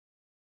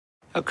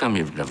How come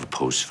you've never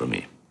posed for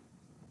me?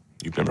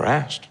 You've never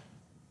asked.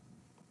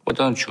 Why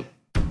don't you?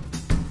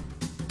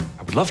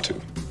 I would love to.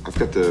 I've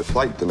got the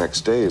flight the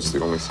next day. It's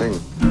the only thing.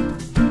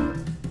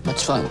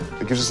 That's fine.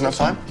 It gives us enough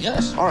time?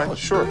 Yes. All right,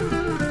 sure.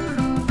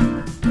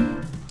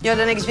 You're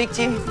the next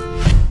victim.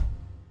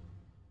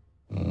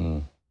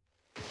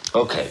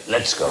 Okay,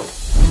 let's go.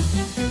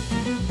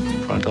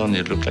 Front on,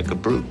 you look like a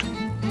brute.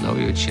 Lower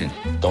your chin.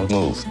 Don't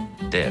move.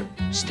 There.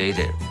 Stay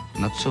there.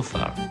 Not so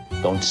far.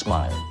 Don't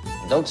smile.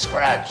 Don't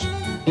scratch.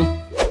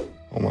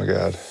 Oh, my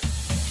God.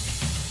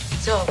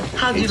 So,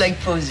 how do you like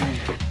posing?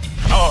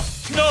 Oh,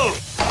 no!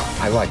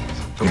 I like it.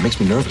 But it makes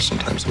me nervous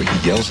sometimes, the way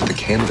he yells at the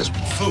canvas.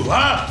 Foo,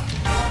 huh?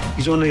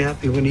 He's only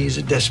happy when he is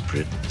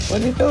desperate,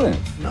 What are you doing?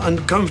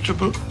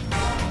 uncomfortable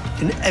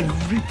in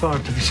every part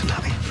of his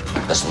life.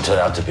 Doesn't turn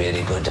out to be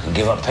any good. I can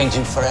give up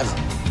painting forever.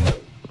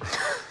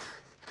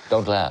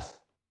 Don't laugh.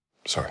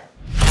 Sorry.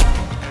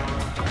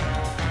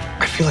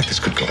 I feel like this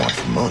could go on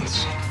for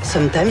months.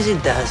 Sometimes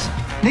it does.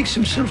 Makes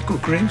himself go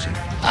crazy.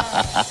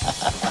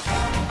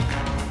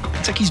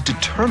 It's like he's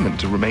determined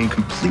to remain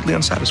completely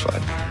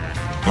unsatisfied.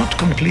 Not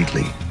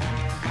completely,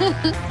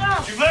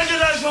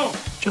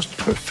 Congratulations! just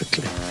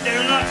perfectly.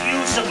 They're not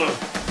usable.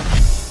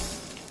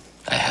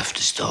 I have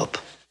to stop.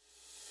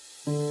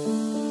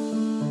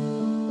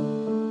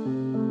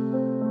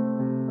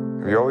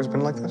 Have you always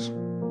been like this?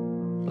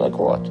 Like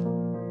what?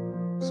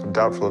 So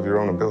doubtful of your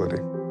own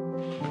ability.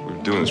 We've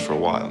been doing this for a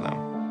while now.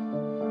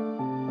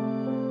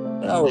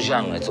 When I was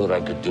young, I thought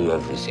I could do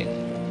everything.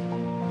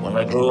 When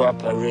I grew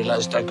up, I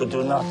realized I could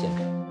do nothing.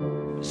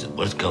 Is it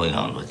worth going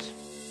on with?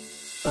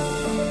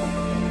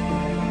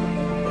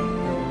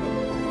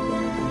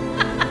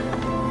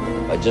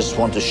 I just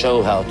want to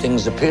show how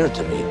things appear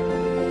to me.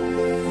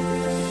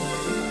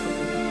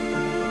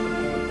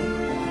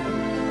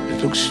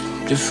 It looks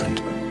different.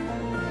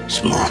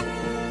 Small,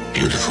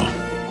 beautiful.